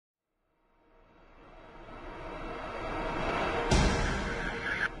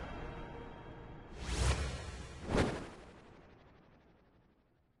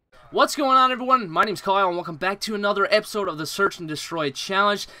What's going on, everyone? My name's Kyle, and welcome back to another episode of the Search and Destroy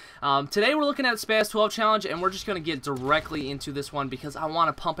Challenge. Today we're looking at the Spaz 12 Challenge, and we're just going to get directly into this one because I want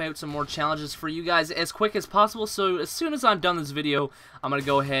to pump out some more challenges for you guys as quick as possible. So as soon as I'm done this video, I'm going to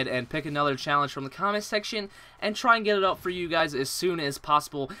go ahead and pick another challenge from the comment section and try and get it up for you guys as soon as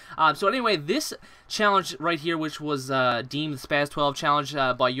possible. So anyway, this challenge right here, which was deemed the Spaz 12 Challenge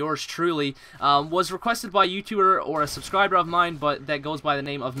by yours truly, was requested by a YouTuber or a subscriber of mine, but that goes by the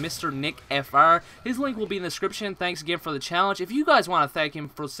name of Mr. Nick FR. His link will be in the description. Thanks again for the challenge. If you guys want to thank him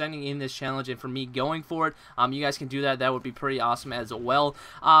for sending in this challenge and for me going for it, you guys can do that. That would be pretty awesome as well.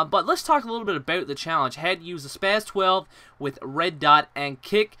 But let's talk a little bit about the challenge. I had to use the Spaz 12 with red dot and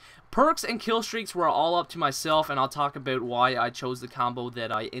kick. Perks and kill streaks were all up to myself, and I'll talk about why I chose the combo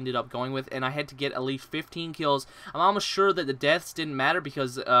that I ended up going with. And I had to get at least 15 kills. I'm almost sure that the deaths didn't matter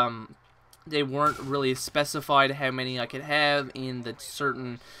because they weren't really specified how many I could have in the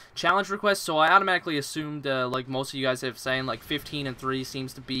certain challenge request, so I automatically assumed, like most of you guys have saying, like 15 and 3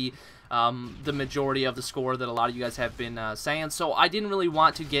 seems to be the majority of the score that a lot of you guys have been saying. So I didn't really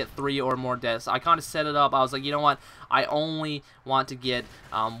want to get 3 or more deaths. I kind of set it up. I was like, you know what? I only want to get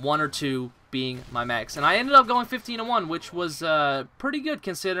 1 or 2 being my max, and I ended up going 15 and 1, which was pretty good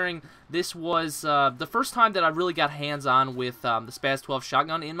considering this was the first time that I really got hands-on with the Spaz 12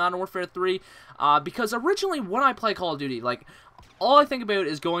 shotgun in Modern Warfare 3. Because originally when I play Call of Duty, like, all I think about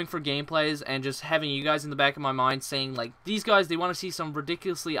is going for gameplays and just having you guys in the back of my mind saying, like, these guys, they want to see some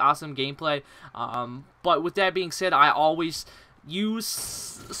ridiculously awesome gameplay. But with that being said, I always use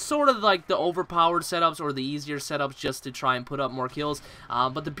sort of like the overpowered setups or the easier setups just to try and put up more kills.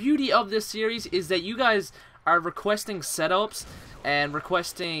 But the beauty of this series is that you guys are requesting setups and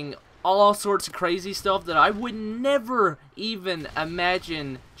requesting all sorts of crazy stuff that I would never even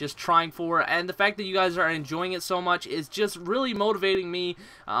imagine just trying for, and the fact that you guys are enjoying it so much is just really motivating me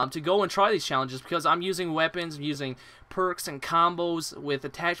to go and try these challenges, because I'm using weapons, I'm using perks and combos with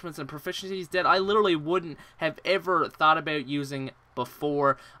attachments and proficiencies that I literally wouldn't have ever thought about using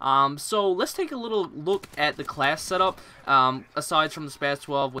before. So let's take a little look at the class setup, aside from the Spaz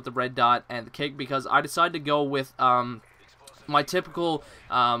 12 with the red dot and the kick, because I decided to go with my typical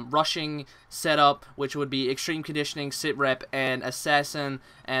rushing setup, which would be extreme conditioning, sit rep, and assassin,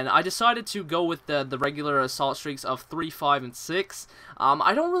 and I decided to go with the regular assault streaks of 3, 5, and 6.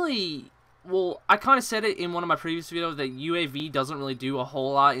 I don't really... Well, I kind of said it in one of my previous videos that UAV doesn't really do a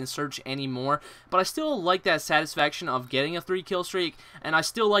whole lot in Search anymore, but I still like that satisfaction of getting a 3 kill streak, and I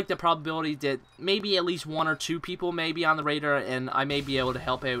still like the probability that maybe at least 1 or 2 people may be on the radar, and I may be able to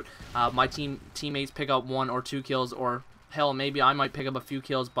help out my teammates pick up 1 or 2 kills, or hell, maybe I might pick up a few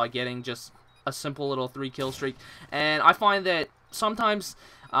kills by getting just a simple little 3 kill streak. And I find that sometimes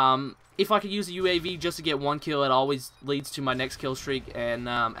if I could use a UAV just to get 1 kill, it always leads to my next kill streak. And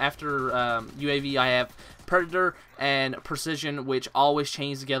after UAV, I have Predator and Precision, which always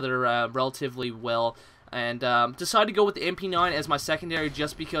chains together relatively well. And decided to go with the MP9 as my secondary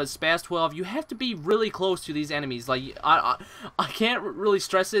just because Spaz 12, you have to be really close to these enemies. Like, I can't really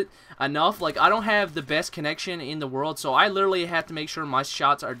stress it enough. Like, I don't have the best connection in the world, so I literally have to make sure my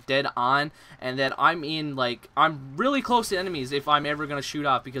shots are dead on and that I'm in, like, I'm really close to enemies if I'm ever going to shoot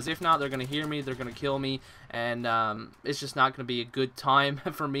off, because if not, they're going to hear me, they're going to kill me, and it's just not going to be a good time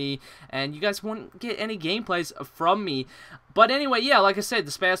for me, and you guys won't get any gameplays from me. But anyway, yeah, like I said,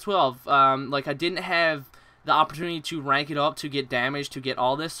 the Spaz 12, like, I didn't have the opportunity to rank it up, to get damage, to get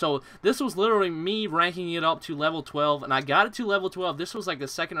all this, so this was literally me ranking it up to level 12, and I got it to level 12. This was like the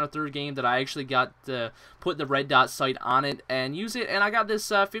second or third game that I actually got to put the red dot sight on it and use it, and I got this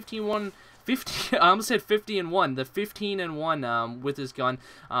 50, I almost said 50 and 1, the 15 and 1 with this gun.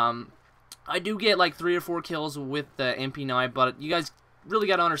 I do get like 3 or 4 kills with the MP9, but you guys really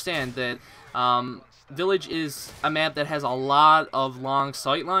got to understand that Village is a map that has a lot of long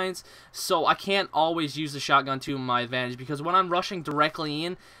sight lines, so I can't always use the shotgun to my advantage, because when I'm rushing directly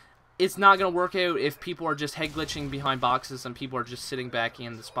in, it's not going to work out if people are just head glitching behind boxes and people are just sitting back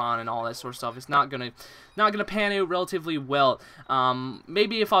in the spawn and all that sort of stuff. It's not gonna pan out relatively well.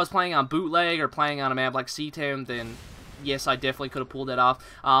 Maybe if I was playing on bootleg or playing on a map like C-Town, then yes, I definitely could have pulled that off.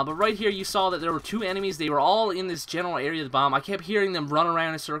 But right here, you saw that there were 2 enemies. They were all in this general area of the bomb. I kept hearing them run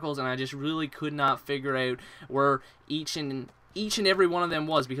around in circles, and I just really could not figure out where each and every one of them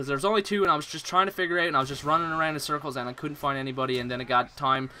was, because there's only 2, and I was just trying to figure out, and I was just running around in circles, and I couldn't find anybody. And then it got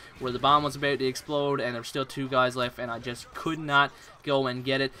time where the bomb was about to explode, and there were still 2 guys left, and I just could not go and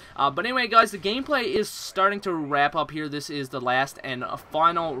get it. But anyway, guys, the gameplay is starting to wrap up here. This is the last and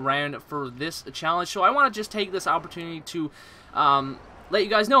final round for this challenge, so I want to just take this opportunity to let you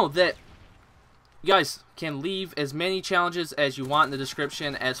guys know that You guys can leave as many challenges as you want in the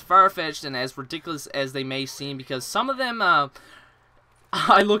description, as far-fetched and as ridiculous as they may seem, because some of them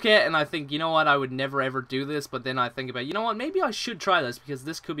I look at and I think, you know what, I would never ever do this, but then I think about, you know what, maybe I should try this because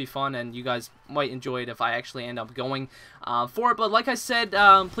this could be fun and you guys might enjoy it if I actually end up going for it. But like I said,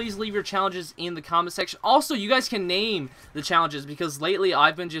 please leave your challenges in the comment section. Also, you guys can name the challenges, because lately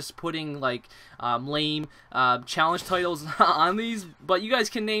I've been just putting like lame challenge titles on these, but you guys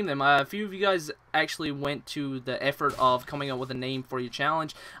can name them. A few of you guys actually went to the effort of coming up with a name for your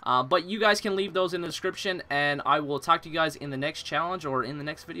challenge, but you guys can leave those in the description, and I will talk to you guys in the next challenge or in the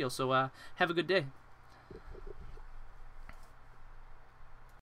next video. So have a good day.